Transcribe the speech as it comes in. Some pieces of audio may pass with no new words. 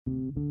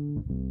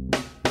Welcome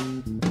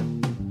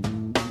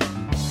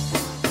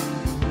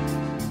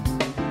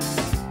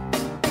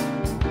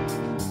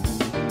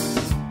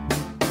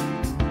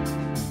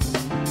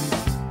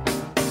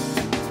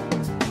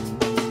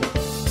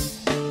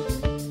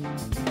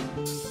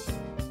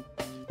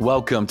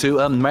to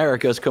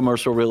America's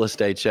Commercial Real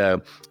Estate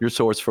Show, your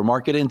source for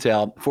market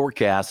intel,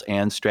 forecasts,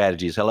 and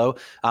strategies. Hello,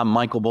 I'm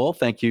Michael Bull.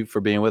 Thank you for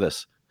being with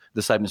us.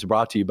 This segment is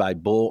brought to you by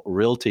Bull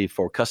Realty.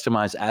 For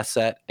customized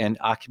asset and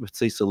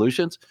occupancy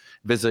solutions,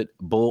 visit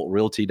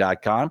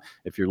bullrealty.com.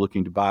 If you're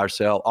looking to buy or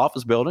sell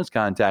office buildings,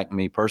 contact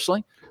me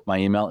personally. My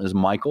email is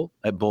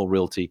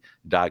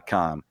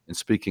michael@bullrealty.com. And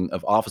speaking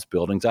of office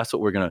buildings, that's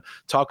what we're going to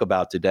talk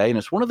about today. And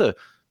it's one of the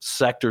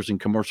sectors in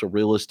commercial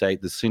real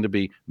estate that seem to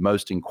be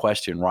most in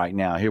question right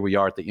now. Here we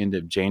are at the end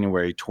of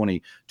January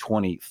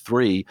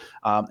 2023,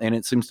 and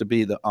it seems to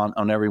be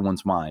on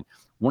everyone's mind.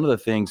 One of the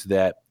things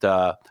that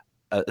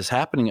is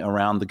happening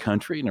around the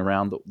country and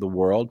around the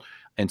world,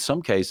 in some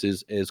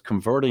cases, is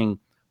converting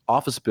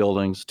office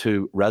buildings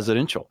to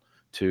residential,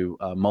 to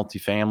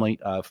multifamily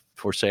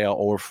for sale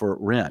or for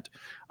rent.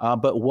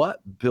 But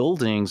what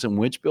buildings and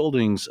which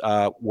buildings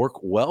work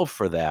well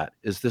for that?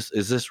 Is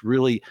this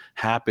really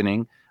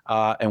happening?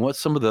 And what's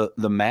some of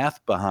the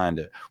math behind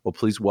it? Well,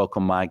 please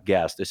welcome my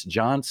guest. It's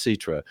John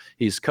Citra.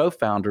 He's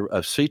co-founder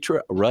of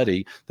Citra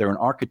Ruddy. They're an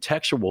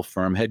architectural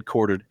firm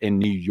headquartered in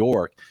New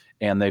York,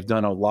 and they've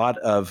done a lot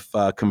of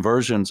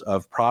conversions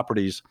of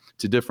properties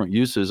to different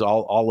uses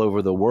all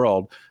over the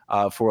world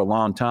for a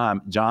long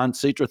time. John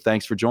Citra,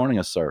 thanks for joining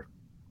us, sir.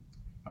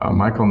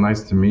 Michael,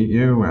 nice to meet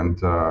you, and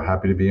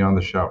happy to be on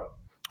the show.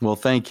 Well,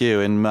 thank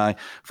you. And my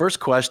first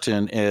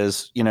question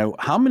is,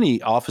 how many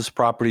office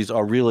properties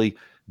are really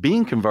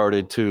being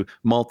converted to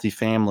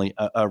multifamily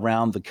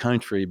around the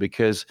country?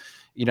 Because,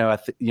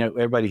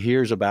 everybody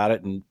hears about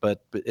it,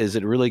 but is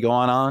it really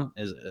going on?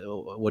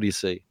 What do you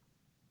see?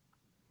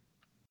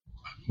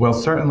 Well,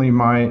 certainly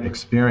my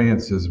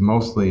experience is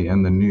mostly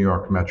in the New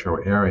York metro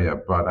area,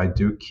 but I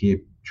do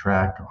keep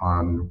track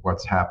on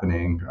what's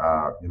happening,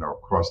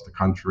 across the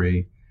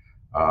country,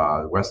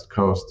 West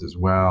Coast as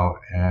well,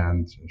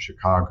 and in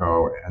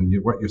Chicago. And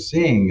what you're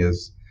seeing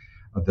is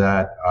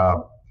that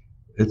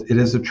it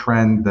is a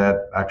trend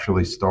that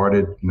actually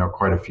started,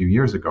 quite a few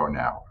years ago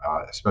now,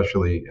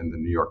 especially in the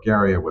New York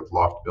area with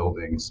loft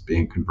buildings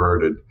being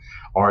converted,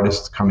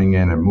 artists coming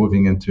in and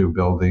moving into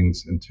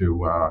buildings,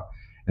 into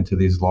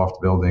these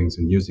loft buildings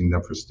and using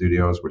them for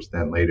studios, which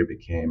then later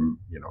became,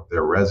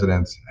 their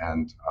residence.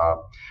 And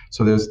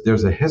so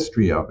there's a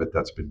history of it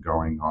that's been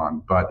going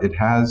on, but it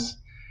has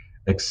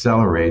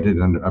accelerated.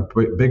 And a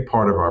big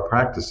part of our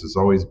practice has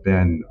always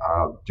been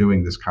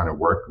doing this kind of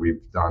work.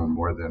 We've done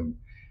more than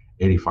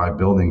 85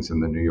 buildings in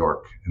the New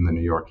York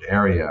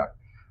area.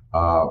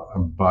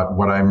 But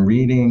what I'm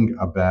reading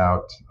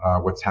about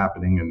what's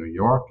happening in New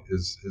York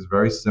is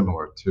very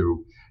similar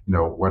to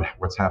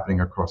what's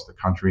happening across the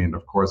country. And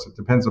of course, it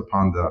depends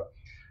upon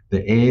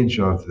the age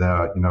of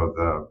the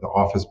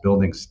office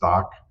building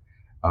stock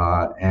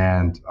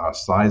and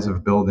size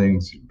of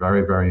buildings.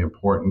 Very, very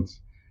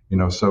important.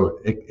 So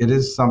it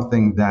is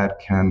something that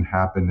can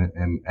happen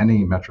in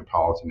any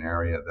metropolitan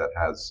area that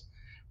has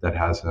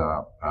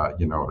a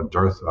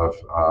dearth of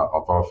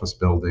office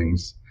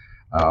buildings.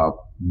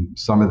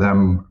 Some of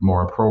them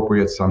more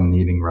appropriate, some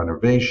needing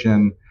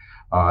renovation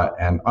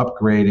and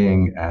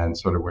upgrading, and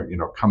sort of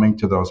coming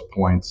to those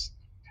points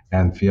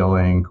and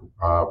feeling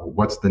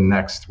what is the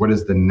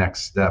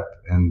next step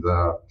in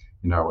the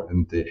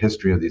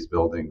history of these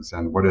buildings,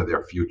 and what is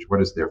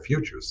their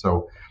future.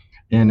 So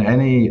in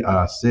any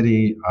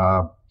city,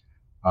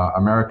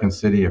 American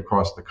city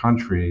across the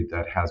country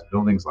that has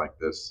buildings like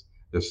this,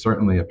 there's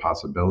certainly a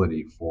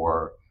possibility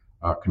for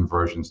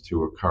conversions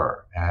to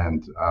occur,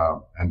 and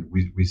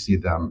we see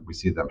them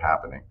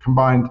happening.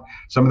 Combined,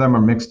 some of them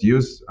are mixed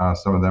use,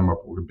 some of them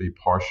would be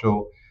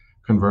partial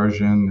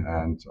conversion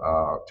and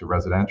to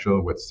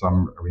residential with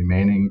some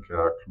remaining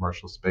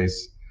commercial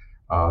space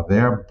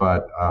there.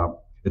 But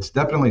it's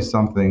definitely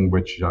something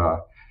which I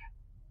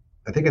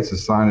think it's a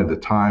sign of the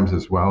times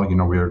as well.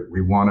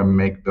 We want to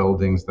make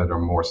buildings that are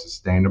more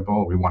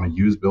sustainable. We want to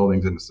use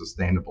buildings in a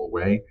sustainable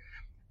way.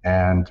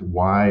 And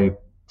why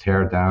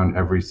tear down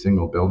every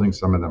single building?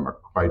 Some of them are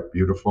quite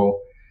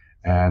beautiful,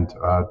 and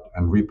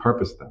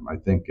repurpose them. I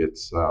think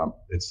it's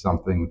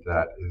something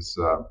that is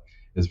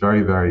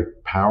very, very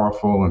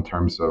powerful in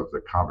terms of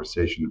the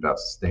conversation about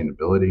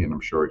sustainability. And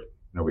I'm sure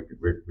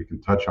we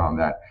can touch on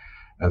that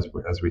as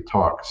we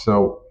talk.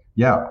 So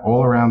yeah,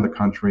 all around the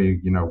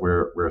country,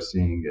 we're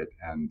seeing it,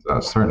 and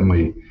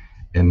certainly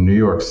in New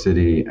York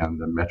City and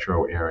the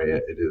metro area,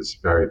 it is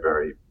very,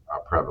 very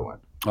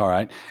prevalent. All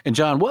right. And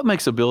John, what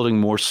makes a building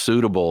more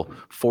suitable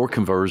for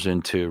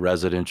conversion to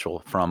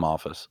residential from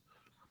office?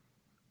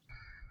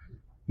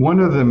 One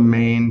of the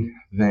main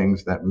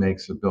things that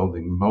makes a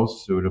building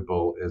most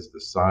suitable is the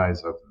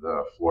size of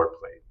the floor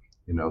plate.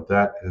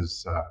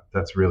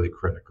 That's really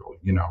critical.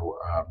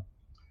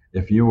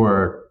 If you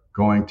were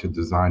going to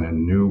design a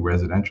new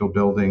residential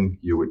building,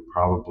 you would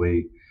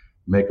probably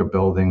make a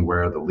building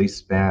where the lease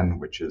span,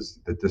 which is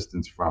the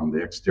distance from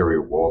the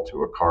exterior wall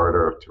to a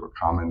corridor, to a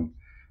common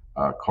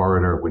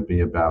corridor, would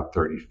be about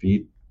 30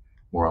 feet,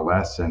 more or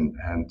less. And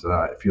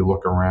if you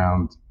look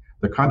around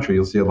the country,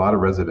 you'll see a lot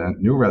of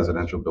new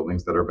residential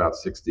buildings that are about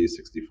 60,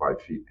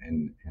 65 feet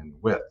in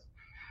width.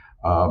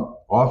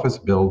 Office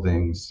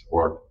buildings,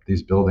 or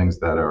these buildings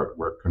that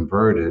were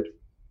converted,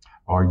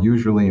 are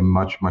usually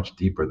much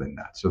deeper than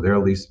that. So their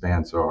lease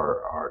spans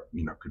are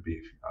could be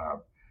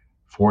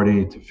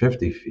 40 to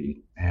 50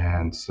 feet,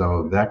 and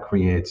so that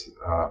creates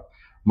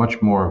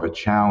much more of a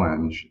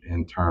challenge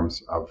in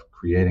terms of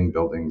creating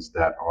buildings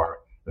that are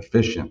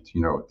efficient.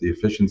 The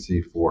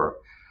efficiency for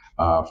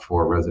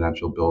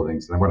residential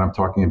buildings, and what I'm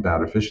talking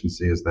about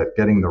efficiency is that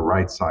getting the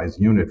right size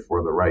unit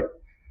for the right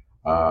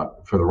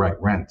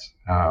rent.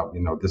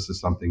 This is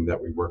something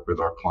that we work with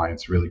our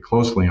clients really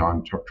closely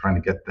on, trying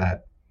to get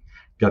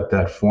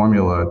that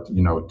formula,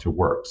 to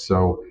work.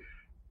 So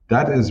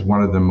that is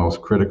one of the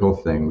most critical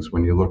things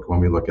when we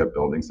look at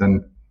buildings.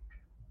 And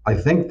I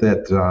think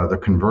that the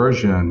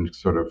conversion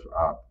sort of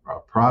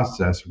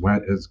process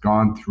has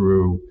gone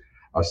through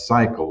a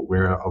cycle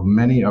where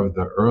many of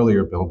the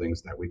earlier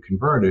buildings that we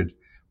converted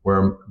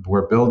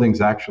were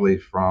buildings actually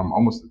from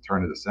almost the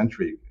turn of the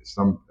century,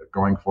 some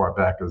going far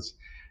back as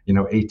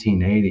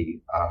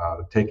 1880,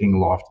 taking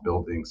loft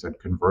buildings and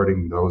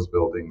converting those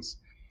buildings.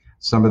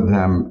 Some of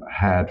them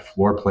had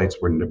floor plates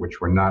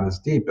which were not as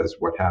deep as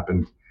what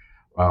happened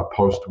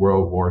post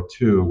World War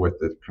II, with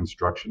the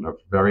construction of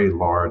very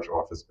large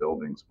office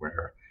buildings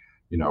where,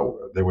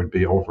 there would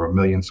be over 1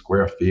 million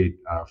square feet.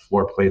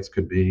 Floor plates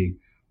could be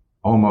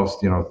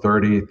almost,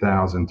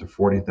 30,000 to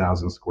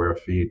 40,000 square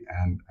feet,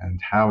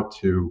 and how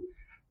to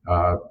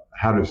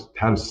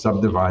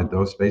subdivide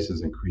those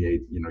spaces and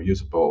create,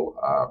 usable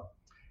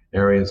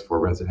areas for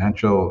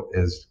residential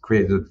is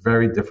created a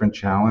very different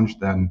challenge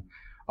than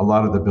a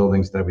lot of the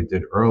buildings that we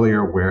did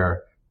earlier,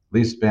 where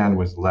lease span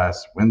was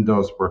less,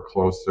 windows were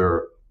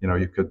closer.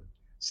 You could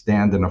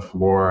stand in a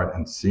floor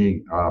and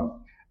see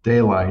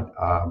daylight,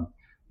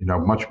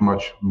 much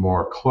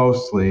more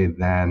closely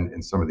than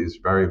in some of these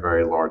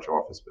very large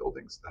office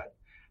buildings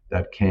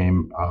that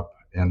came up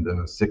in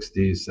the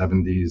 60s,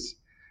 70s,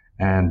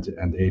 and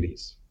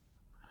 80s.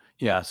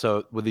 Yeah,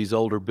 so with these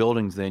older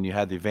buildings, then you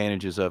had the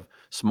advantages of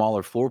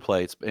smaller floor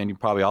plates, and you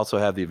probably also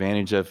have the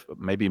advantage of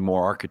maybe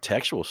more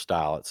architectural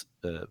style. It's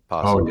Oh,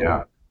 possible.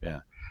 yeah.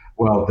 Yeah.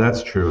 Well,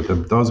 that's true.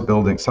 Those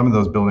buildings, some of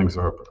those buildings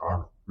are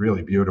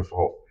really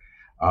beautiful.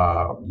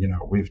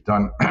 We've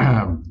done,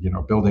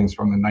 buildings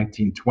from the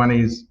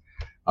 1920s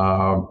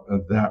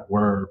that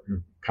were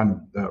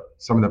kind of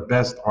some of the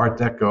best Art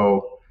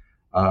Deco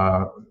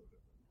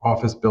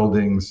office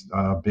buildings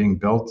being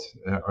built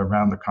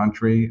around the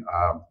country.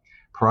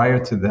 Prior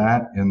to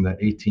that, in the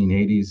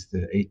 1880s,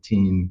 the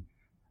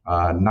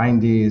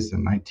 1890s,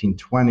 and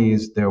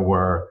 1920s, there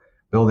were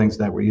buildings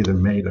that were either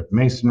made of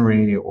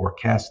masonry or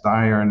cast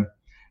iron,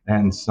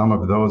 and some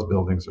of those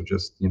buildings are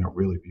just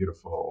really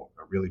beautiful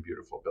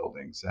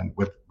buildings, and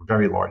with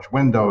very large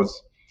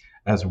windows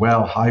as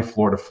well, high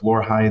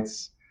floor-to-floor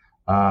heights.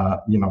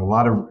 A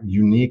lot of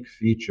unique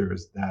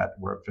features that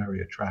were very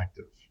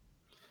attractive.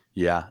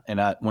 Yeah, and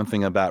one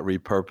thing about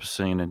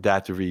repurposing and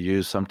adaptive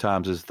reuse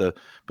sometimes is the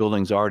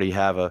buildings already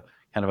have a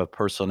kind of a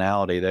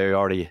personality. They're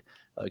already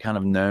kind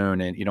of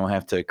known, and you don't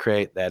have to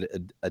create that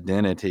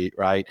identity,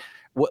 right?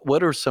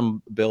 What are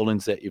some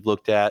buildings that you've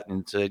looked at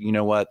and said, you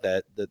know what,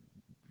 that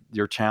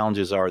your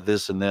challenges are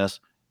this and this,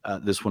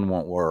 this one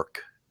won't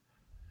work?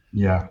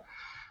 Yeah.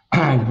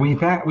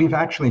 We've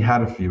actually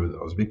had a few of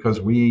those,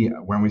 because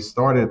when we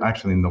started,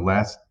 actually in the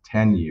last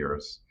 10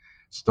 years,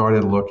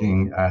 started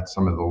looking at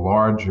some of the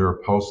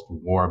larger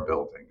post-war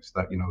buildings,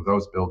 that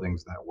those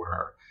buildings that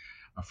were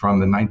from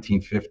the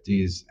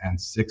 1950s and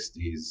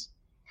 60s.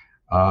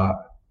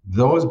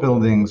 Those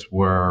buildings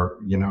were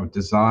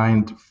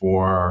designed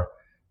for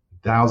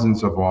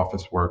thousands of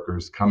office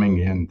workers coming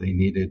in. They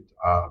needed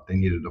a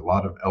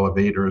lot of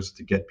elevators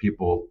to get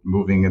people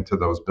moving into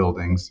those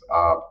buildings.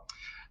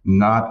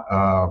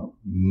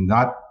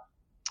 Not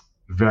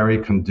very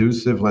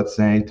conducive, let's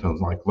say, to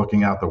like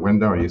looking out the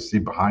window. You see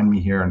behind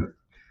me here, and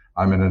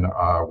I'm in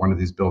one of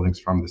these buildings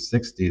from the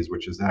 60s,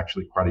 which is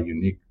actually quite a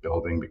unique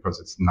building because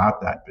it's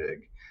not that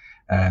big.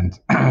 And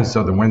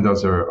so the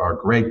windows are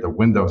great. The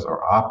windows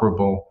are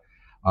operable,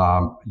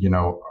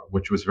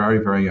 which was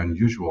very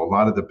unusual. A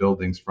lot of the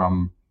buildings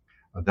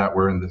that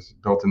were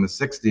built in the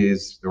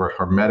 60s, they were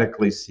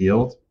hermetically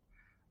sealed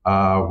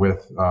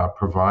with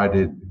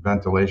provided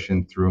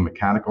ventilation through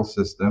mechanical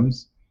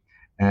systems.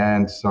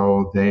 And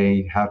so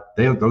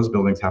those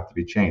buildings have to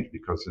be changed,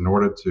 because in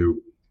order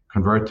to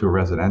convert to a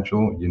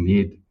residential, you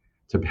need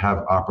to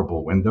have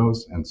operable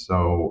windows. And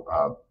so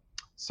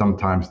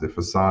sometimes the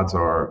facades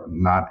are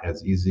not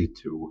as easy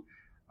to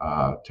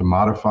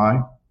modify,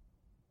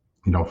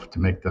 to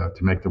make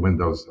the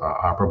windows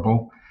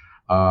operable.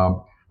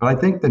 But I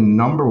think the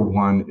number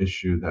one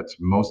issue that's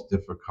most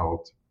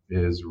difficult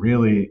is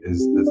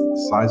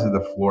the size of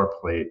the floor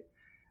plate,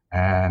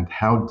 and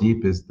how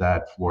deep is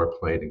that floor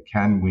plate, and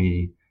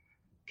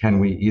can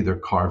we either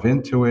carve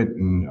into it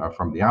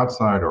from the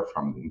outside or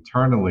from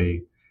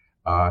internally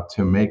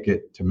to make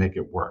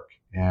it work?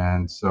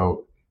 And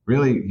so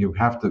really you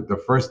have to,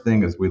 the first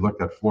thing is we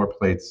looked at floor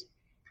plates,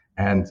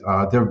 and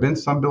there have been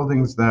some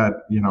buildings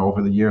that,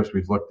 over the years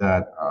we've looked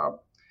at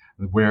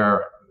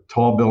where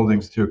tall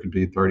buildings too could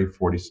be 30,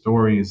 40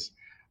 stories,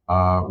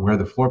 where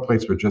the floor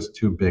plates were just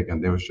too big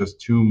and there was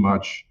just too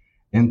much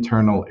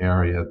internal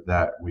area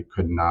that we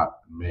could not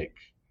make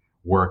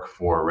work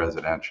for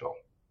residential.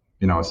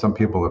 Some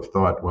people have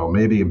thought, well,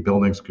 maybe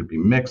buildings could be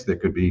mixed. There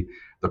could be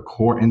the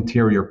core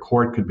interior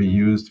court could be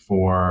used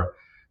for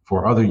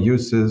other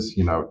uses,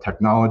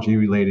 technology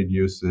related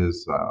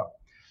uses.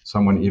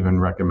 Someone even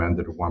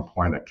recommended at one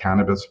point a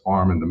cannabis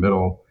farm in the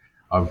middle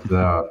of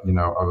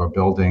of a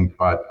building,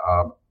 but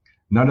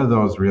none of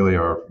those really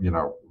are,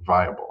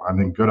 viable. I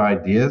think good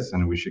ideas,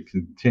 and we should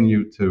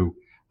continue to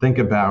think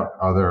about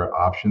other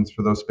options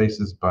for those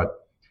spaces. But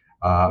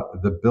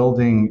the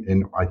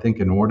building, I think,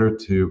 in order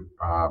to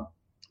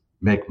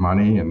make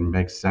money and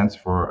make sense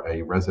for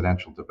a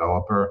residential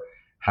developer,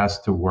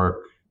 has to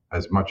work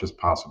as much as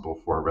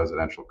possible for a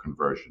residential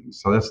conversion.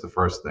 So that's the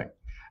first thing.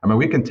 I mean,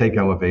 we can take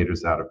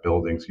elevators out of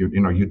buildings.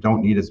 You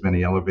don't need as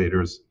many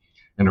elevators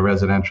in a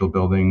residential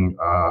building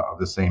of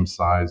the same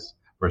size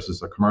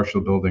versus a commercial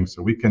building.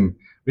 So we can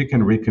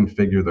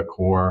reconfigure the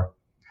core.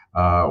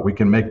 We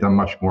can make them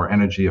much more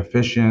energy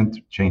efficient,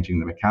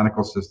 changing the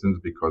mechanical systems,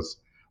 because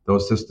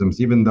those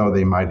systems, even though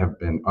they might have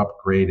been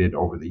upgraded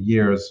over the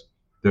years,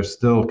 they're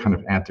still kind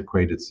of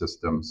antiquated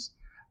systems.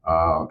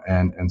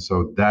 And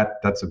so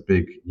that's a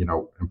big,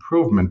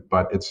 improvement.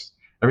 But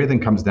everything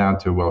comes down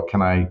to, well,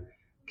 can I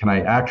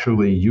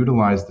actually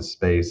utilize the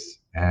space?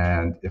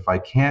 And if I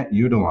can't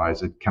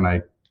utilize it, can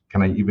I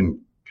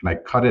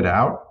cut it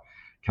out?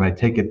 Can I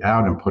take it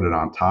out and put it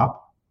on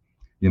top?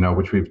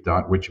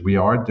 Which we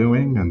are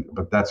doing,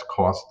 but that's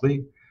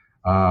costly.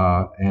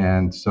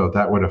 And so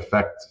that would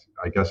affect,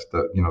 I guess,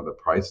 the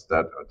price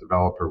that a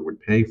developer would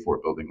pay for a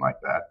building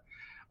like that.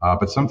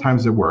 But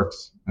sometimes it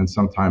works and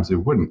sometimes it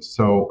wouldn't.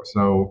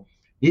 So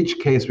each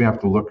case we have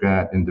to look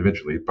at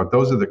individually, but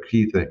those are the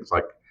key things,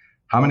 like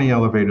how many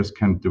elevators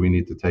do we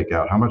need to take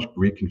out? How much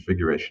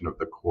reconfiguration of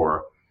the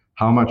core?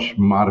 How much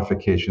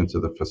modification to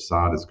the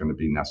facade is going to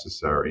be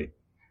necessary?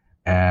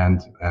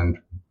 And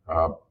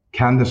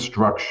can the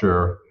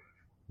structure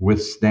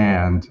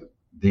withstand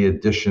the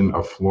addition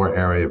of floor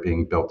area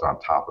being built on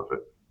top of it?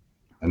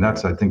 And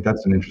I think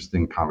that's an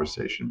interesting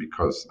conversation,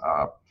 because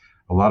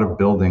a lot of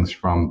buildings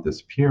from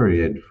this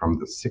period, from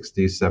the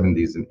 60s,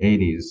 70s, and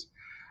 80s,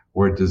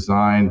 were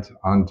designed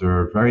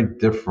under very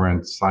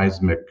different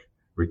seismic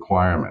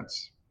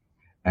requirements.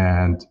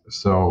 And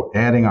so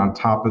adding on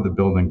top of the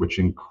building, which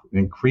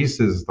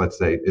increases, let's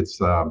say,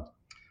 the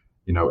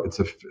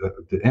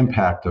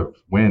impact of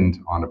wind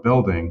on a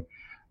building,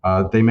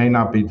 they may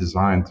not be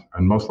designed,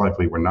 and most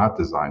likely were not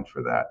designed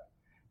for that.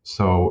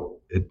 So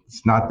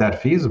it's not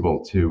that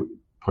feasible to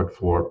put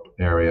floor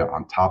area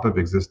on top of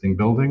existing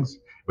buildings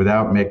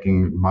without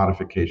making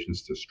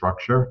modifications to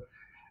structure.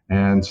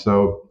 And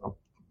so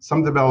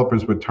some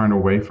developers would turn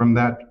away from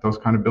those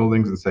kind of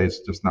buildings and say it's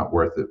just not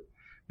worth it,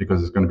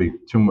 because it's going to be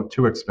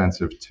too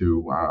expensive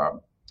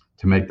to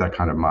make that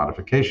kind of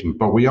modification.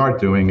 But we are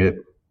doing it.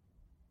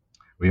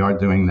 We are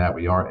doing that.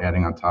 We are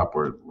adding on top.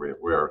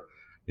 We're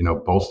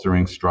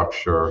bolstering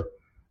structure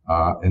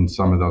in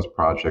some of those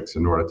projects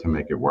in order to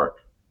make it work.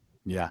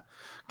 Yeah.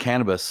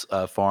 Cannabis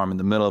farm in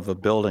the middle of a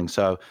building.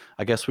 So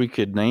I guess we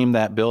could name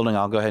that building.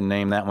 I'll go ahead and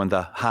name that one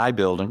the High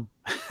Building.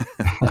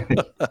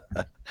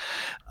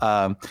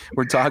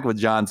 We're talking with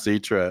John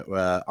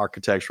Citra,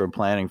 architectural and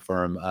planning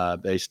firm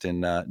based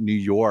in New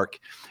York,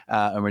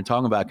 and we're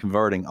talking about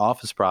converting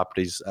office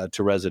properties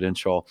to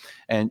residential.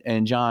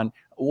 And John,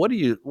 what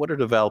are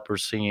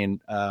developers seeing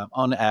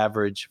on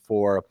average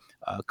for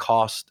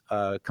cost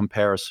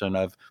comparison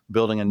of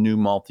building a new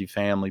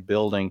multifamily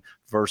building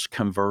versus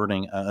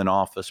converting an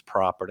office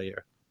property?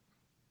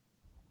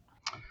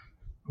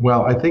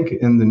 Well, I think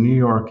in the New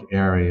York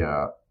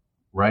area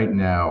right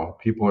now,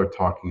 people are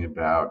talking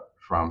about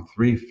from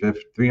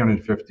 $350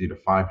 to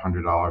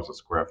 $500 a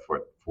square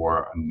foot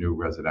for a new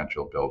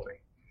residential building.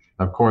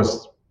 Of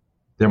course,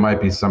 there might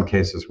be some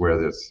cases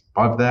where it's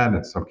above that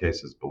and some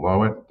cases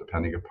below it,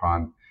 depending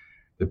upon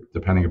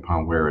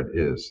where it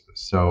is.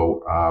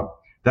 So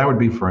that would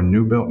be for a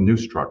new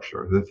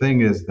structure. The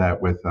thing is that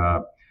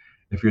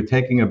if you're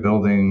taking a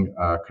building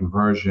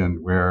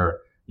conversion where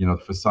the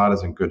facade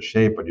is in good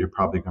shape, but you're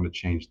probably going to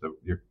change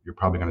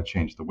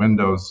the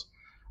windows.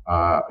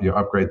 You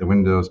upgrade the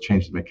windows,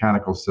 change the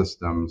mechanical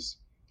systems.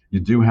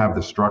 You do have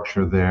the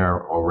structure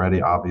there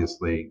already,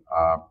 obviously,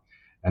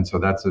 and so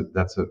that's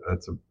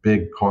a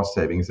big cost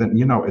savings. And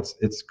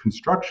it's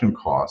construction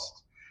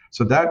cost.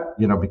 So that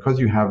because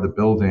you have the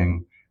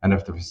building, and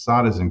if the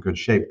facade is in good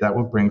shape, that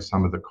will bring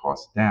some of the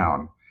costs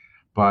down.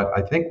 But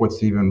I think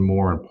what's even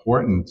more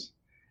important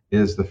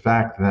is the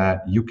fact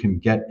that you can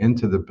get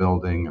into the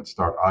building and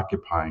start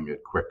occupying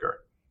it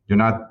quicker. You're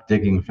not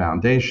digging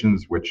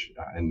foundations, which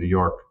in New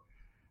York,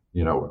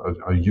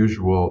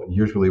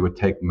 usually would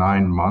take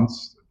 9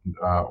 months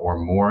or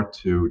more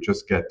to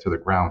just get to the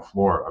ground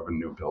floor of a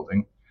new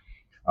building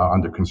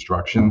under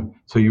construction.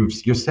 So you're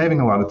saving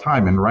a lot of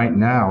time. And right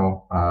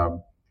now,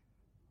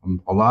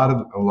 a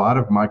lot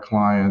of my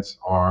clients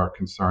are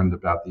concerned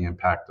about the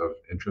impact of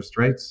interest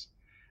rates.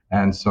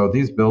 And so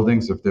these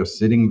buildings, if they're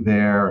sitting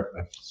there,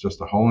 if it's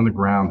just a hole in the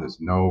ground,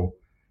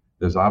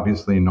 there's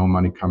obviously no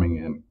money coming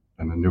in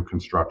a new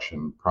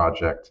construction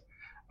project.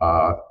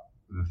 Uh,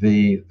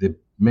 the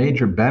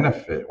major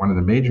benefit, one of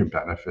the major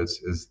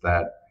benefits, is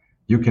that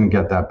you can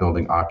get that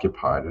building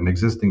occupied, an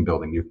existing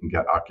building you can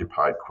get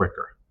occupied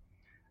quicker.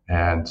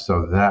 And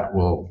so that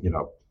will,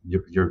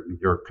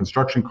 your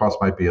construction cost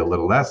might be a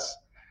little less,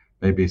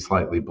 maybe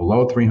slightly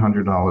below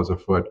 $300 a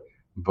foot,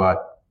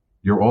 but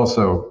you're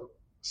also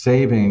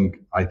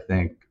saving, I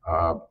think,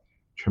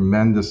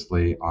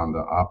 tremendously on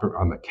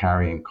the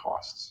carrying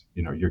costs.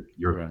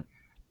 You're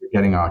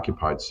getting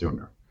occupied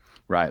sooner.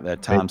 Right.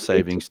 That time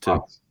savings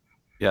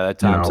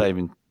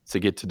saving to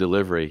get to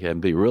delivery can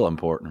be real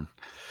important.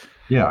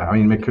 Yeah, I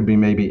mean, it could be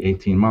maybe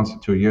 18 months to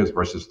 2 years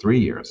versus 3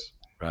 years,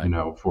 Right.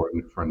 for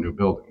a new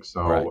building.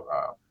 So, Right.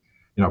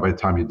 By the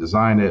time you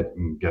design it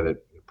and get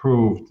it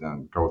approved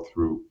and go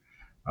through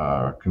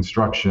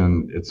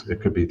construction,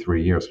 it could be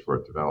 3 years for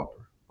a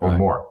developer or Right.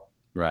 more.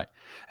 Right.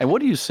 And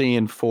what are you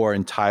seeing for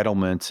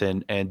entitlements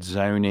and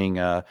zoning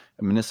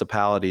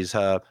municipalities?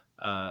 How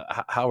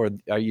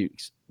are you?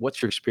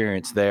 What's your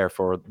experience there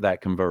for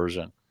that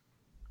conversion?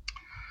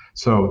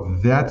 So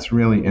that's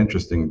really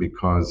interesting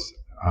because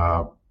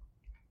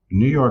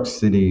New York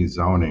City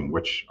zoning,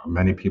 which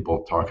many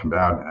people talk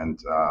about and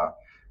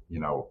you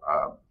know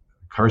uh,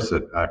 curse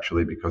it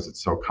actually because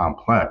it's so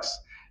complex,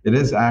 it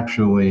is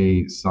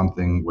actually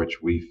something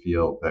which we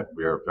feel that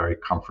we're very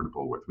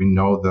comfortable with. We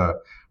know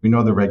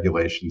the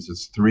regulations.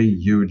 It's three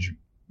huge,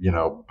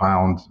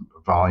 bound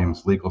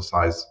volumes, legal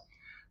size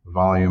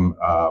volume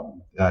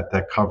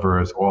that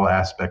covers all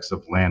aspects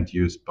of land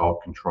use,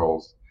 bulk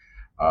controls,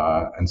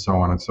 and so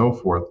on and so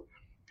forth.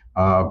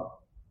 Uh,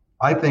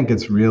 I think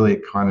it's really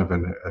kind of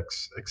an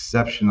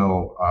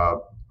exceptional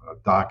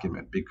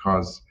document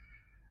because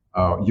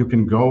you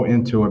can go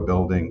into a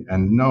building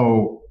and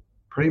know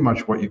pretty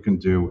much what you can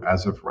do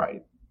as of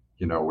right,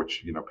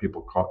 which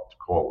people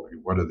call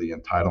what are the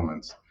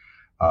entitlements.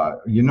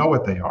 You know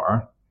what they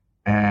are,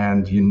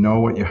 and you know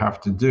what you have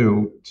to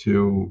do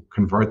to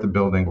convert the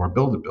building or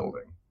build a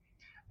building.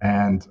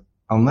 And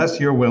unless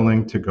you're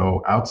willing to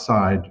go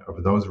outside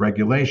of those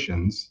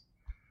regulations,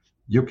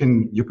 you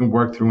can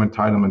work through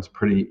entitlements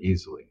pretty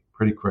easily,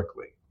 pretty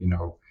quickly.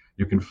 You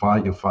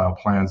file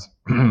plans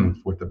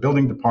with the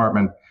building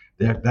department.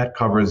 That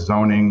covers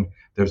zoning.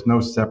 There's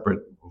no separate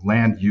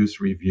land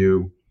use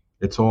review.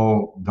 It's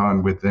all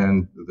done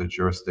within the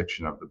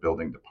jurisdiction of the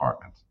building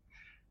department.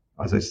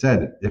 As I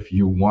said, if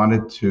you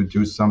wanted to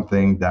do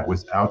something that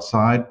was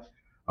outside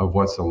of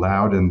what's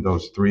allowed in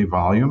those three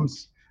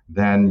volumes,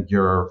 then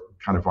you're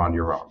kind of on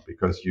your own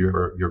because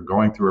you're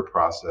going through a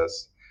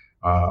process,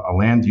 a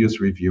land use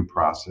review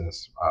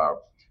process,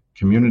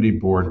 community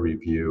board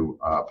review,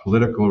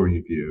 political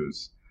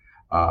reviews,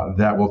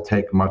 that will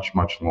take much,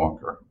 much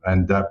longer.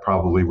 And that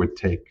probably would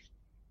take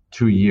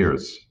 2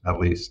 years at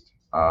least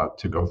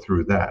to go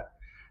through that.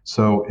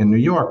 So in New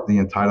York, the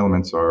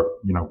entitlements are,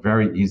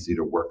 very easy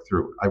to work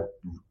through,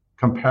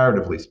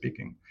 comparatively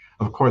speaking.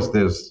 Of course,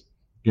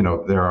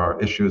 there are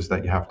issues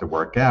that you have to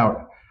work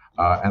out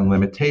and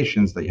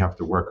limitations that you have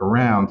to work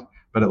around.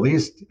 But at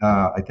least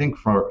I think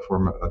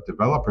from a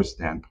developer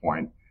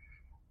standpoint,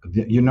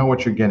 you know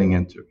what you're getting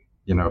into.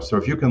 So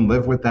if you can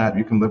live with that,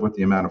 you can live with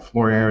the amount of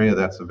floor area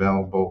that's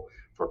available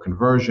for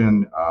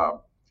conversion,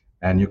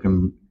 and you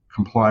can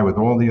comply with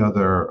all the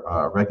other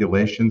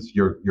regulations,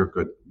 you're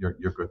good.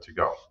 You're good to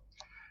go.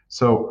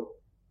 So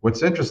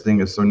what's interesting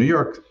is New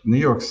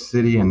York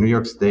City and New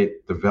York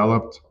State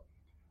developed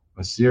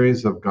a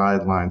series of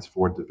guidelines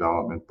for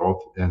development,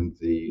 both in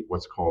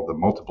what's called the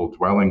multiple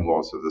dwelling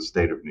laws of the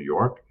state of New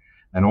York,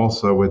 and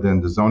also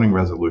within the zoning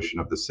resolution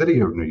of the city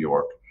of New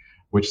York,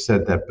 which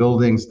said that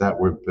buildings that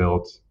were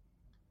built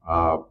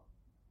uh,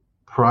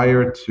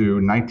 prior to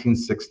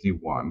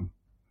 1961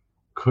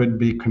 could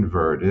be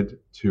converted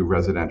to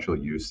residential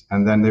use.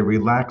 And then they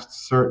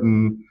relaxed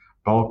certain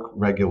bulk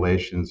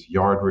regulations,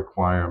 yard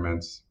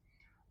requirements,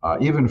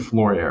 even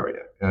floor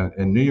area.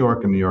 In New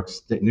York and New York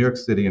State, New York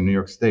City and New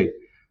York State,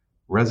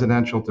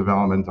 residential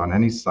development on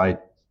any site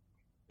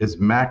is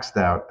maxed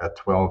out at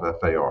 12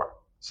 FAR.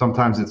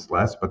 Sometimes it's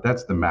less, but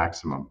that's the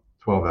maximum,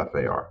 12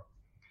 FAR.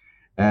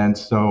 And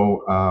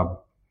so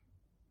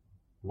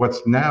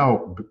what's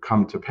now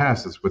come to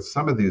pass is with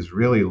some of these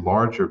really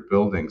larger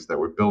buildings that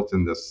were built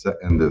in the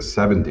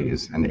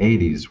 70s and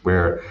 80s,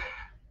 where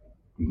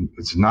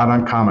it's not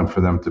uncommon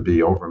for them to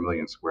be over 1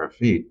 million square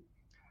feet,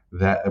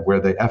 that where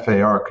the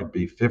FAR could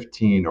be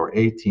 15 or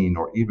 18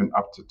 or even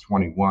up to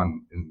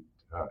 21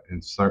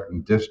 in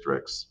certain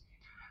districts.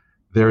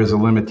 There is a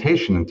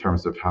limitation in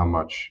terms of how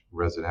much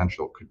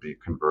residential could be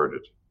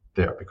converted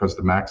there because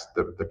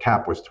the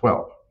cap was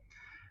 12.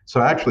 So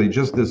actually,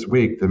 just this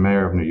week, the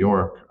mayor of New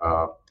York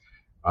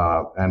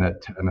and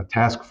a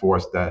task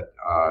force that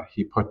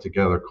he put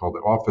together called the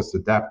Office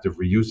Adaptive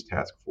Reuse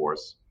Task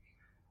Force,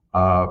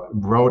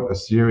 wrote a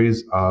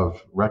series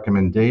of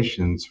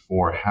recommendations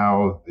for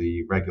how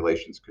the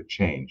regulations could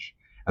change.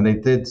 And they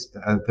did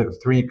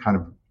three kind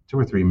of two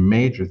or three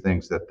major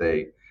things that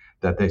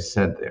they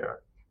said there.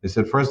 They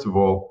said, first of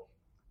all,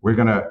 we're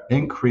going to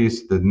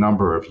increase the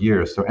number of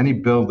years. So any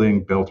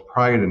building built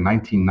prior to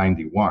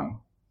 1991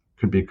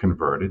 could be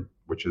converted,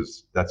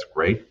 that's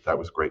great. That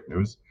was great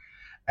news.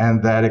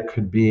 And that it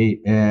could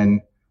be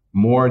in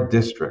more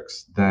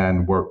districts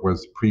than what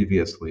was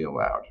previously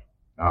allowed.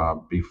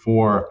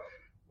 Before,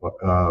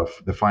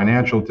 the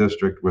financial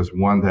district was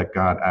one that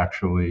got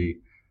actually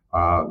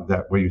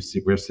that where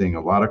we're seeing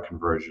a lot of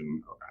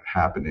conversion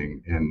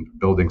happening in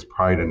buildings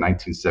prior to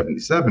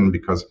 1977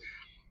 because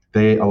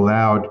they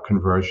allowed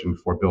conversion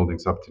for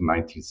buildings up to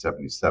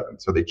 1977.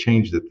 So they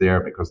changed it there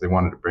because they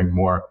wanted to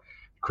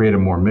create a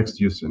more mixed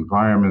use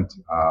environment.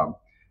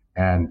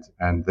 And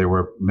there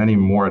were many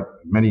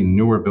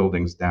newer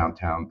buildings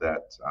downtown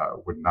that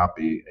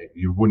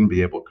you wouldn't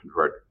be able to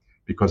convert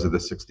because of the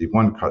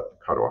 61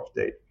 cutoff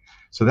date.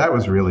 So that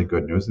was really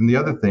good news. And the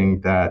other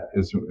thing that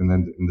is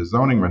in the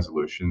zoning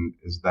resolution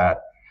is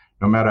that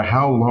no matter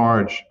how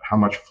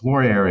much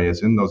floor area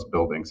is in those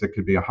buildings, it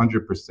could be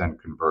 100%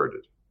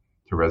 converted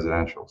to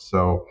residential.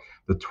 So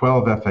the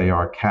 12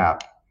 FAR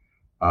cap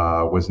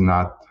was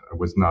not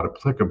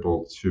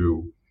applicable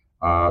to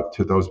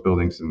those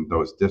buildings in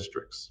those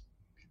districts.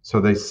 So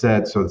they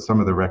said, so some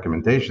of the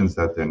recommendations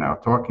that they're now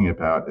talking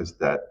about is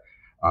that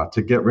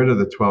to get rid of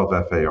the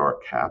 12 FAR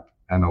cap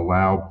and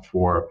allow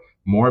for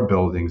more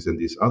buildings in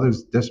these other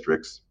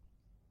districts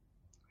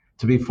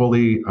to be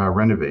fully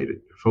renovated,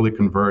 fully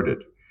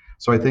converted.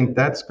 So I think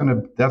that's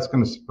going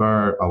to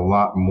spur a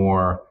lot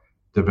more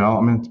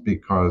development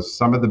because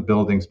some of the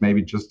buildings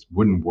maybe just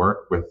wouldn't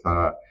work with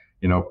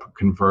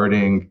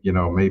converting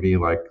maybe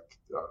like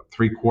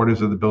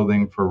 3/4 of the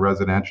building for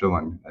residential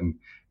and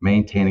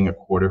maintaining a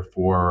quarter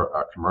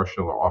for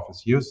commercial or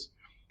office use.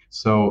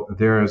 So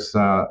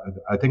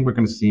I think we're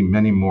going to see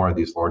many more of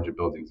these larger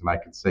buildings, and I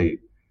can say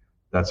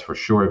that's for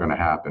sure going to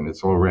happen.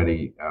 It's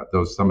already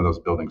some of those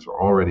buildings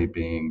are already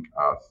being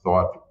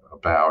thought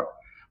about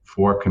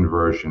for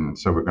conversion, and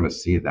so we're going to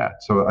see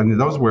that. So I mean,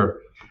 those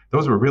were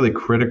really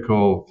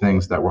critical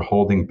things that were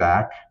holding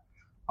back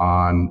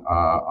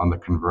on the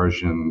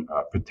conversion,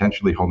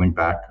 potentially holding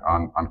back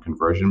on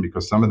conversion,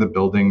 because some of the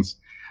buildings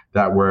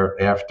that were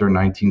after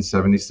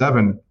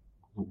 1977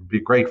 would be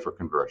great for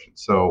conversion.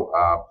 So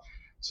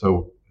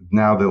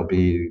now there'll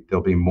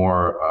be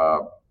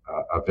more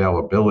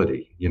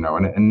availability.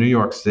 And in New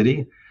York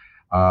City,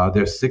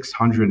 there's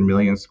 600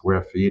 million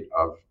square feet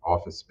of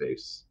office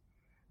space,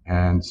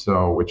 and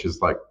so which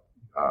is like,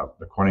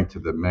 according to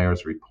the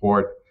mayor's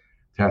report,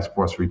 task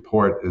force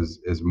report,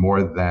 is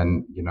more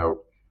than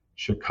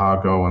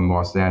Chicago and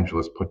Los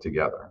Angeles put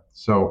together.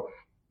 So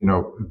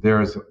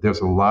there's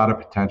a lot of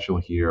potential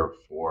here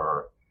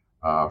for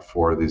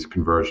these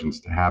conversions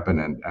to happen,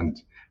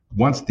 and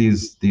once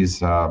these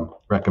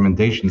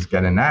recommendations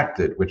get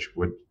enacted, which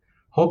would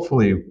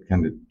hopefully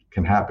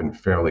can happen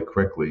fairly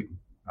quickly,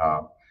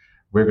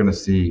 we're going to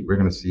see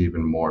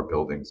even more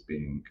buildings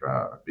being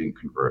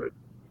converted.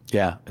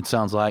 Yeah, it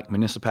sounds like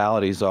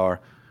municipalities are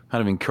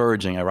kind of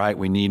encouraging it, right?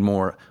 We need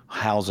more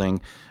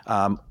housing.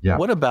 Yeah.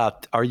 What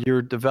about, are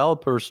your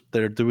developers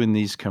that are doing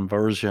these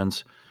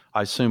conversions?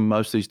 I assume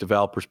most of these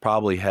developers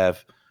probably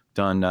have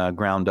done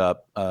ground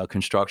up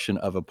construction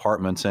of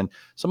apartments, and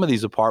some of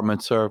these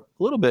apartments are a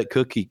little bit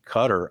cookie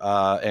cutter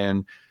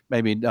and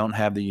maybe don't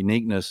have the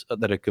uniqueness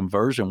that a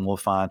conversion will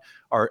find.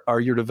 Are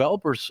your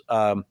developers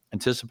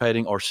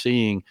anticipating or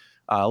seeing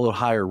a little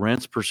higher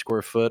rents per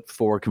square foot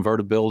for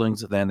converted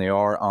buildings than they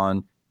are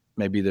on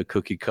maybe the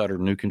cookie cutter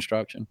new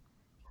construction?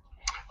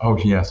 Oh,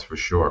 yes, for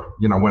sure.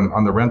 When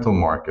on the rental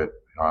market,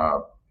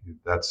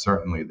 that's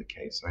certainly the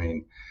case. I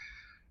mean,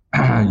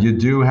 you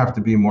do have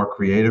to be more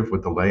creative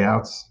with the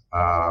layouts,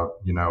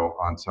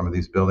 on some of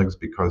these buildings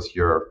because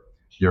your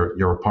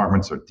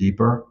apartments are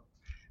deeper,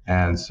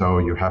 and so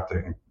you have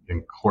to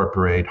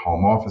incorporate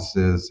home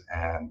offices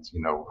and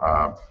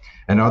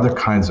other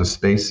kinds of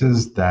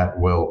spaces that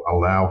will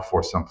allow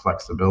for some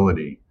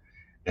flexibility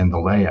in the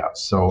layout.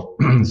 So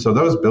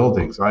those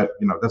buildings,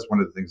 that's one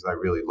of the things I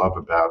really love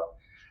about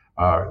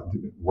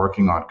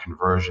working on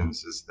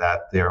conversions is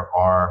that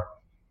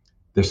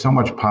there's so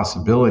much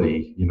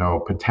possibility,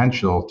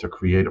 potential to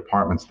create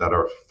apartments that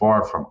are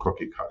far from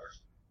cookie cutter.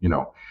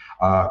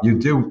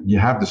 You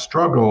have the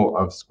struggle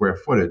of square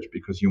footage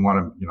because you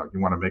want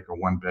to make a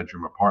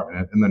 1-bedroom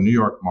apartment. In the New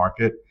York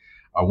market,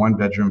 a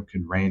 1-bedroom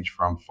can range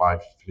from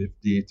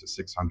 550 to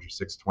 600,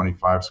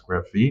 625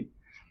 square feet.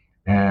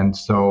 And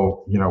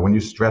so, when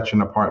you stretch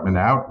an apartment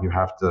out, you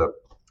have to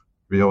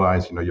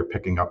realize, you're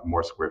picking up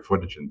more square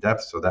footage and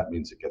depth. So that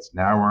means it gets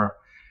narrower.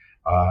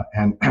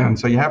 And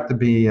so you have to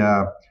be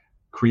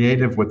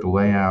creative with the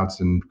layouts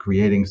and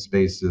creating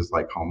spaces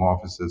like home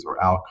offices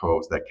or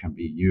alcoves that can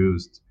be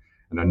used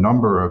in a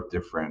number of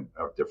different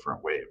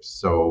ways.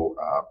 So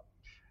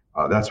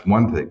that's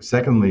one thing.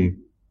 Secondly,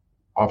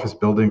 office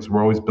buildings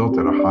were always built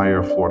at a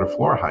higher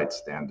floor-to-floor height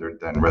standard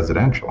than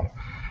residential.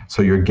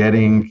 So you're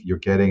getting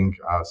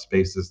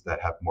spaces that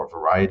have more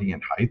variety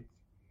in height,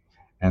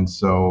 and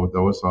so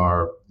those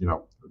are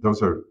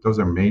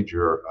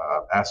major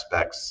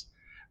aspects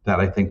that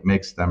I think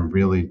makes them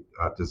really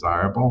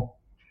desirable.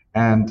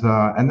 And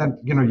then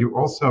you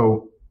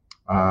also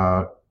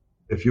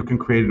if you can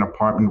create an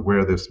apartment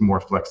where there's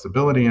more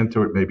flexibility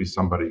into it,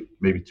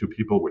 maybe two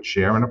people would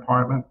share an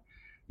apartment,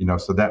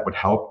 so that would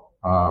help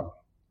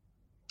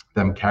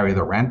them carry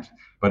the rent.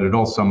 But it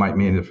also might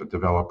mean if a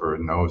developer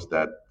knows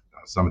that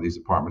some of these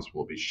apartments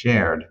will be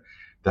shared,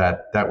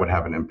 that would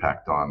have an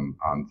impact on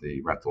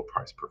the rental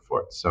price per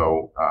foot.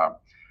 So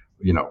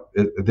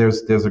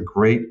there's a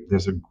great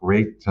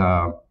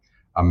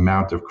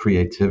amount of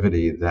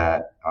creativity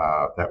that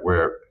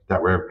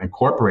we're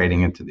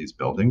incorporating into these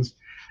buildings.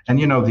 And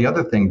the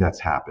other thing that's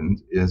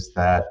happened is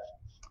that,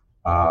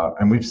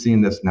 and we've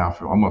seen this now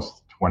for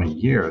almost 20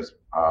 years,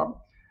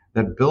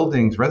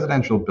 that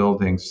residential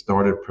buildings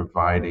started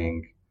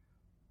providing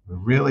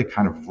really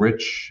kind of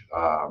rich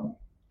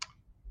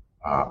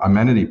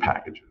amenity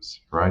packages,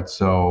 right?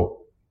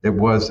 So it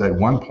was at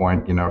one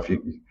point, if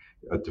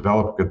a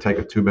developer could take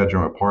a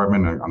two-bedroom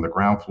apartment on the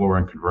ground floor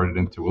and convert it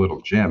into a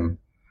little gym,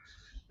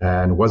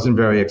 and it wasn't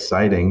very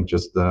exciting,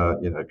 just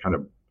kind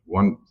of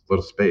one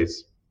little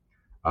space.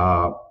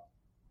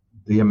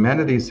 The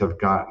amenities have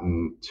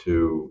gotten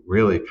to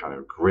really kind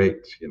of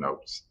great,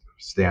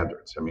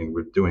 standards. I mean,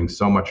 we're doing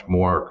so much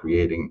more,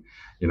 creating,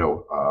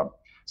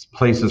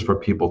 places for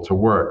people to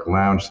work,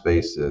 lounge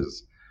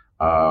spaces,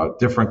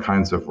 different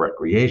kinds of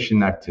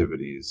recreation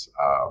activities,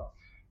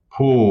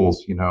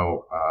 pools,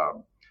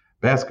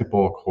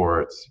 basketball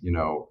courts,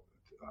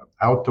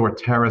 outdoor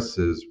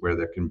terraces where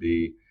there can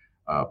be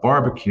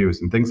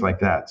barbecues and things like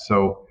that.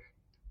 So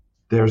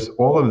there's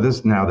all of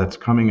this now that's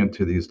coming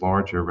into these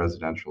larger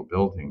residential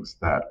buildings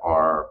that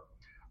are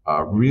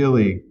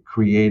really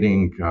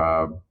creating,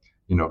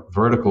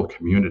 vertical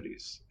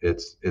communities.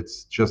 It's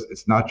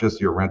not just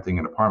you're renting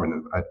an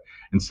apartment.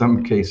 In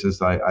some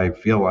cases, I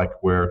feel like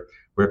we're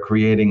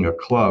creating a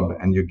club,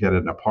 and you get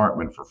an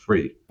apartment for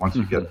free once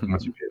you pay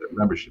the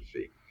membership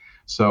fee.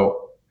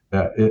 So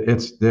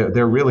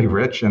they're really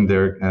rich, and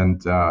we're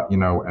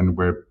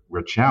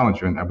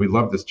challenging, and we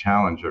love this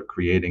challenge of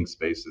creating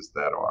spaces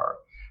that are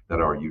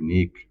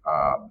unique,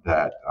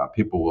 that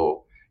people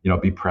will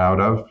be proud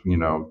of.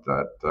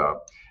 That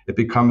it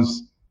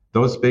becomes,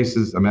 those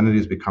spaces,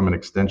 amenities become an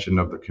extension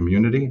of the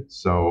community.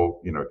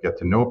 So get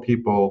to know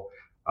people.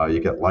 You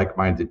get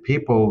like-minded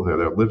people that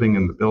are living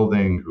in the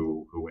building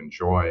who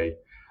enjoy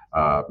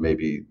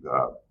maybe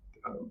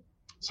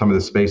some of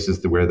the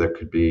spaces where there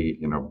could be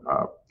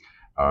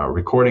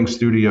recording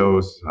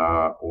studios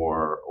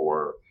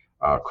or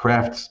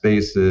craft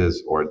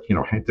spaces, or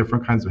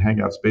different kinds of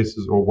hangout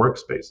spaces or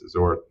workspaces,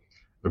 or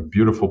a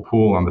beautiful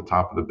pool on the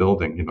top of the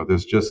building.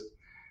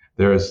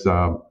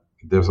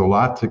 There's a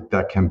lot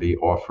that can be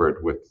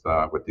offered with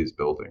these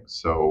buildings.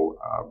 So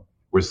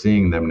we're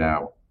seeing them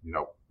now,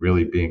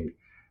 really being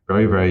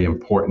very, very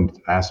important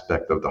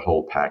aspect of the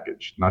whole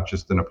package, not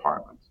just an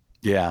apartment.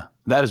 Yeah,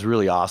 that is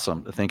really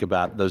awesome to think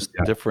about those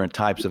different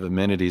types of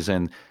amenities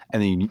and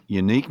the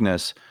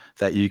uniqueness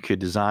that you could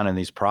design in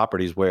these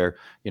properties where,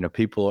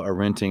 people are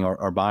renting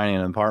or buying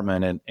an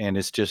apartment, and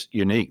it's just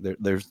unique.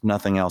 There's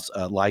nothing else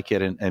like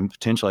it, and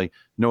potentially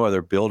no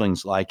other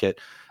buildings like it.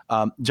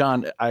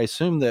 John, I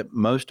assume that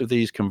most of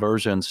these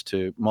conversions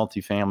to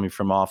multifamily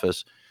from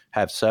office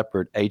have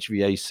separate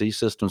HVAC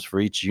systems for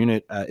each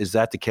unit. Is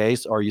that the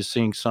case? Or are you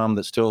seeing some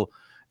that still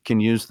can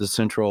use the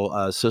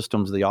central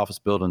systems the office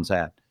buildings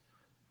had?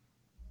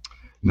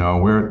 No,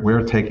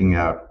 we're taking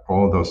out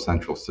all of those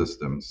central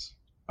systems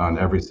on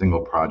every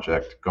single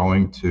project,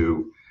 going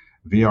to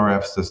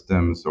VRF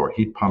systems or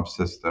heat pump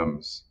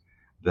systems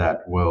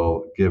that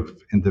will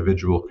give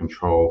individual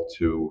control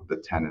to the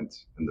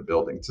tenant in the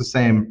building. It's the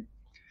same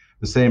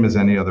as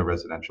any other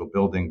residential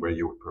building where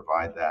you would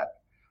provide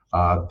that.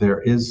 There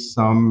is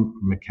some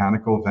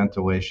mechanical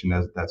ventilation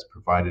that's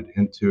provided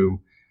into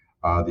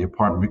the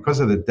apartment because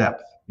of the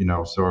depth.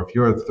 So if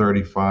you're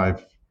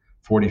 35,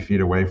 40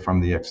 feet away from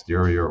the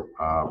exterior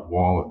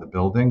wall of the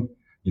building,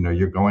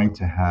 you're going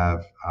to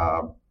have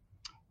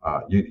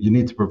you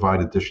need to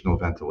provide additional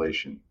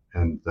ventilation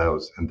in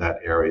that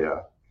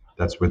area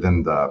that's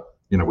within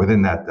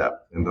within that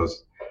depth in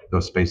those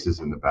spaces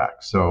in the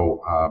back.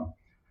 So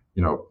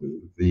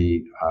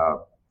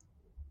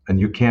and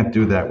you can't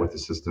do that with the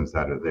systems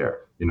that are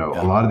there.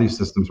 A lot of these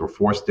systems were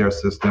forced air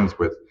systems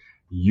with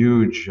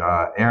huge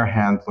air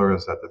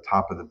handlers at the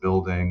top of the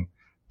building,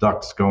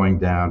 ducts going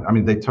down. I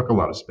mean, they took a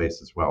lot of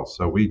space as well.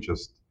 So we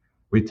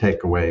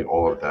take away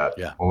all of that,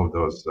 all of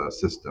those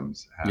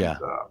systems,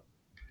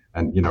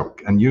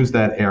 and use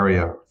that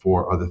area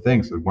for other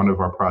things. And one of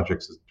our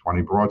projects is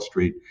 20 Broad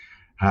Street,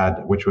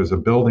 which was a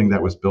building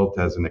that was built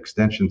as an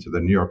extension to the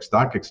New York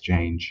Stock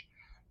Exchange.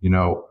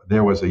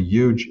 There was a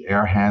huge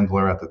air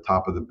handler at the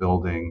top of the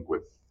building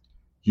with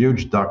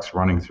huge ducts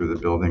running through the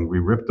building. We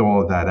ripped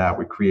all of that out.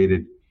 We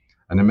created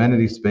an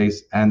amenity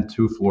space and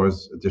 2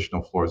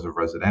 additional floors of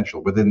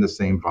residential within the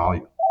same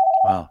volume.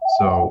 Wow.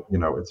 So,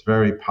 it's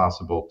very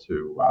possible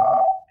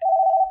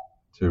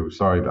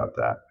sorry about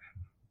that,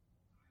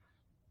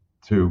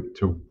 to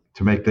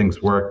make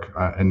things work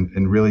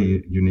in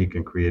really unique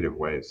and creative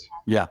ways.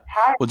 Yeah.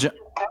 Well,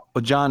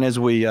 John, as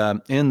we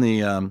end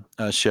the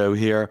show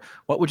here,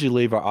 what would you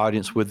leave our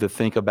audience with to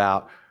think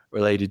about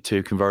related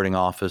to converting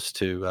office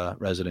to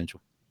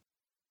residential?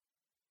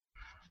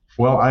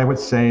 Well, I would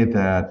say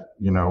that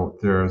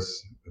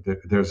there's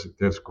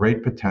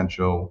great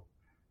potential,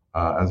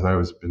 as I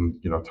was been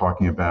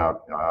talking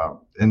about,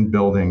 in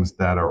buildings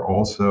that are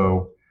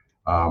also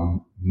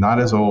not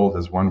as old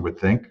as one would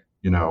think.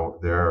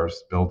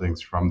 There's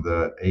buildings from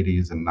the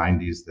 80s and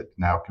 90s that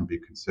now can be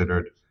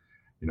considered,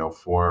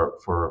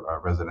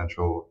 for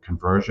residential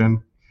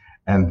conversion,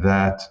 and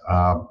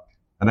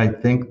I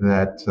think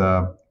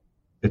that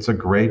it's a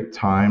great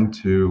time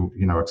to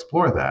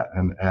explore that,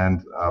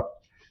 and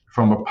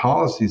from a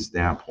policy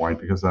standpoint,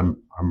 because I'm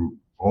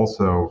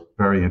also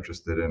very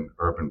interested in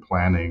urban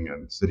planning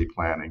and city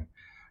planning.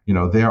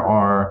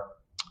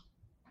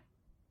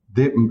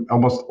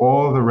 Almost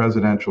all of the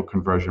residential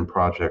conversion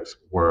projects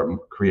were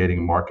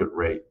creating market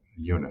rate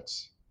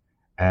units.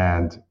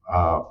 And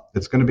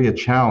it's going to be a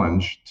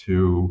challenge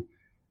to,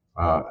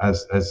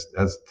 as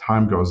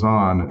time goes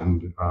on,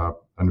 and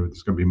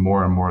there's going to be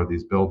more and more of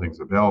these buildings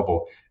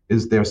available,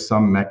 is there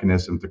some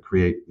mechanism to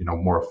create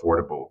more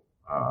affordable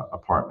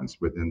apartments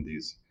within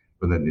these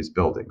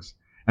buildings?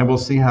 And we'll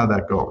see how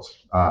that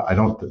goes.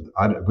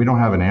 We don't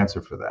have an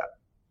answer for that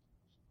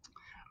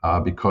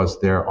because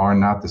there are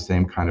not the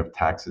same kind of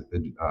tax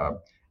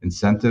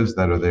incentives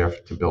that are there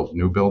to build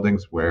new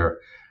buildings, where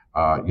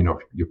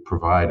you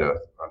provide a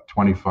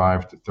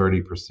 25 to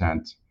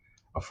 30%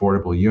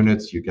 affordable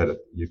units, you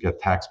get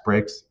tax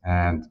breaks,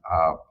 and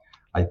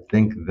I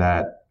think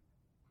that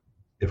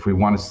if we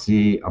want to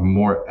see a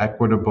more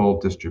equitable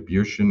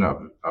distribution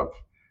of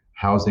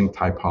housing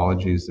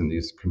typologies in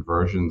these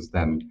conversions,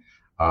 then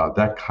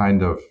that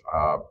kind of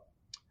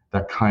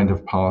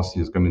policy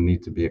is going to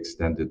need to be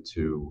extended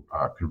to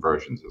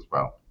conversions as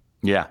well.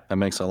 Yeah, that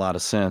makes a lot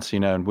of sense.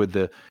 And with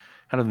the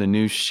kind of the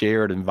new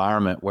shared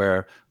environment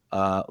where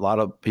a lot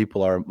of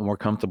people are more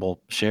comfortable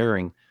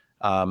sharing,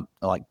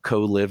 like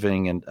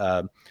co-living. And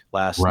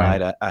last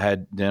night I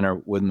had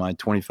dinner with my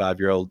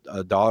 25-year-old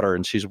daughter,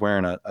 and she's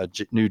wearing a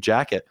new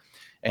jacket.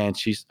 And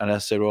I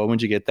said, "Well,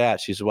 when'd you get that?"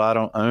 She said, "Well, I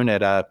don't own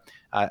it.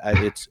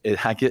 I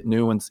get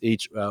new ones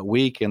each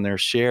week, and they're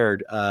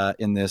shared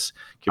in this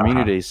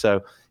community."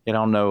 So I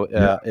don't know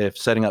if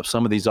setting up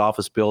some of these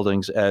office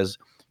buildings as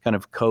kind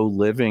of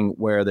co-living,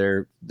 where they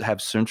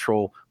have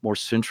more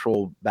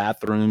central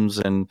bathrooms,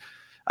 and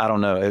I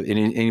don't know.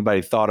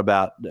 Anybody thought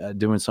about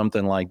doing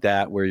something like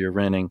that, where you're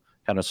renting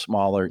kind of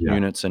smaller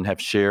units and have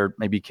shared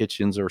maybe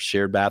kitchens or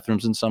shared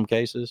bathrooms in some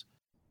cases?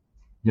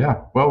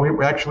 Yeah, well, we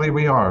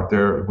are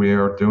there. We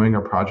are doing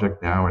a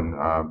project now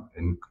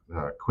in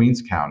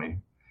Queens County,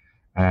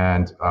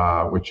 and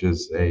which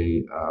is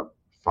a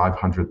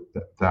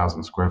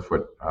 500,000 square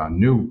foot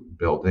new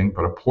building,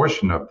 but a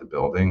portion of the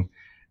building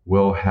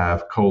will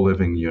have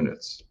co-living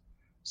units.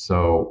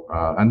 So,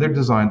 and they're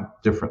designed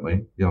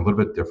differently, a little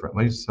bit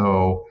differently.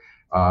 So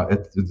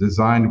it's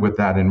designed with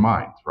that in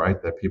mind,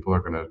 right? That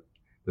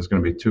there's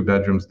going to be 2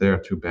 bedrooms there,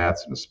 2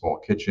 baths, and a small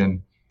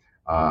kitchen.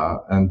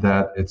 And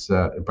that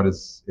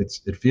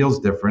it feels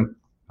different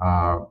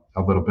a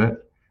little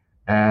bit.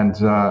 And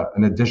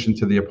in addition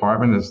to the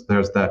apartment,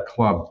 there's that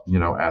club,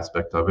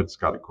 aspect of it. It's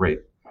got a great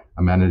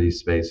amenity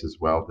space as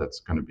well that's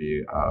going to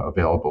be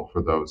available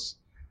for those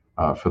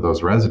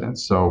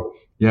residents. So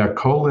yeah,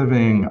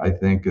 co-living, I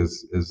think,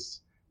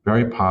 is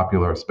very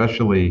popular,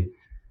 especially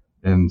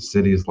in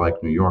cities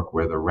like New York,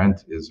 where the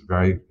rent is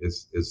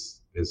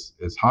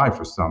high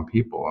for some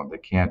people, and they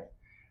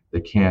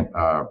can't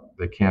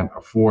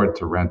afford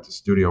to rent a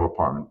studio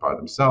apartment by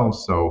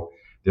themselves. So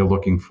they're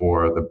looking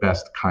for the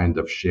best kind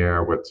of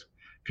share, what's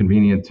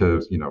convenient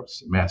to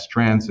mass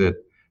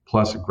transit,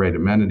 plus great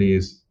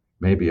amenities,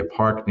 maybe a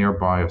park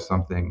nearby or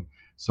something.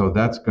 So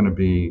that's going to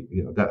be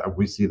that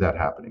we see that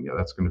happening. Yeah,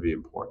 that's going to be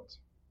important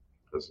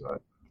as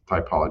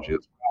typology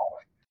as well.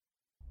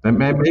 And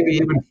maybe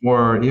even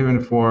for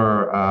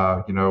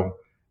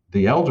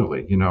the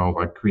elderly,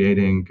 like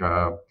creating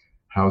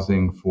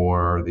housing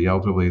for the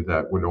elderly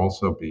that would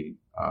also be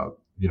kind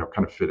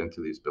of fit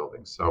into these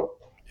buildings. So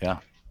yeah,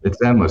 it's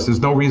endless.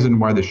 There's no reason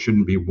why there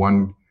shouldn't be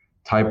one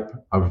type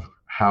of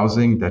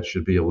housing that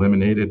should be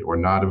eliminated or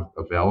not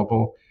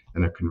available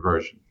in a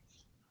conversion.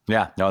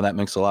 Yeah, no, that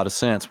makes a lot of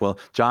sense. Well,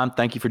 John,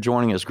 thank you for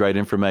joining us. Great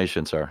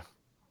information, sir.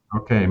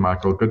 Okay,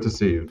 Michael, good to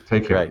see you.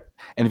 Take care. Great.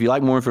 And if you'd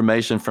like more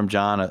information from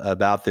John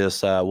about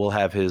this, we'll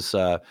have his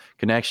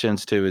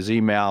connections to his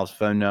email, his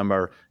phone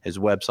number, his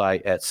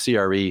website at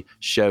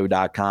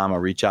creshow.com,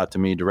 or reach out to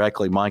me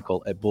directly,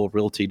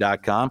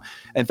 michael@bullrealty.com.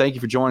 And thank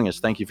you for joining us.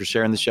 Thank you for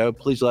sharing the show.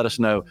 Please let us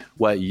know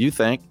what you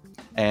think,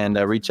 and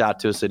reach out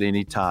to us at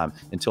any time.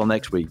 Until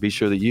next week, be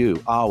sure that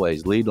you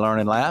always lead, learn,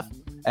 and laugh,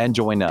 and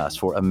join us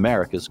for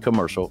America's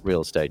Commercial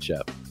Real Estate Show.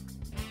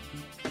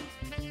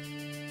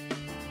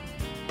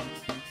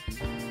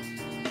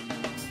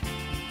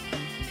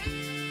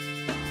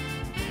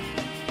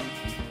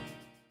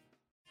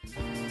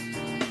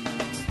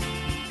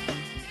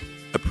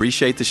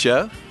 Appreciate the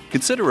show?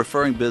 Consider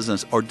referring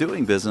business or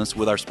doing business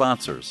with our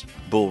sponsors.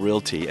 Bull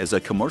Realty is a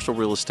commercial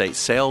real estate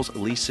sales,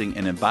 leasing,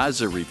 and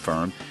advisory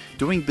firm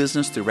doing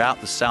business throughout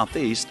the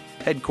Southeast,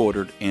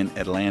 headquartered in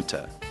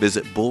Atlanta.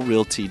 Visit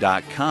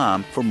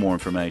bullrealty.com for more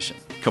information.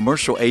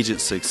 Commercial Agent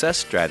Success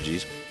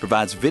Strategies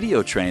provides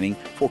video training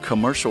for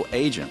commercial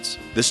agents.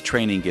 This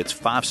training gets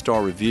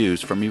 5-star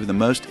reviews from even the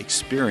most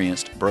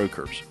experienced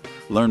brokers.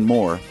 Learn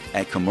more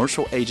at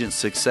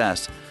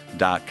commercialagentsuccess.com.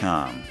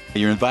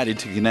 You're invited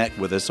to connect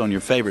with us on your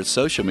favorite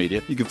social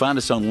media. You can find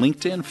us on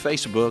LinkedIn,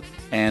 Facebook,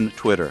 and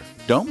Twitter.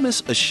 Don't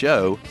miss a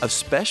show of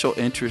special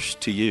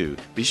interest to you.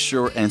 Be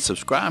sure and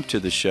subscribe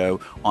to the show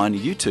on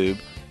YouTube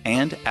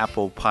and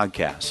Apple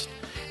Podcasts.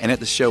 And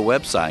at the show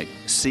website,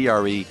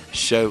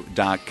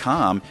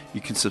 creshow.com,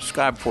 you can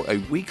subscribe for a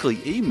weekly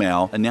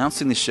email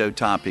announcing the show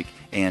topic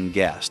and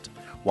guest.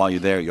 While you're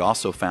there, you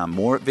also found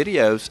more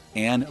videos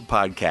and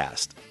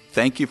podcasts.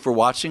 Thank you for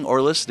watching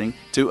or listening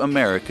to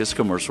America's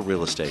Commercial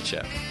Real Estate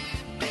Show.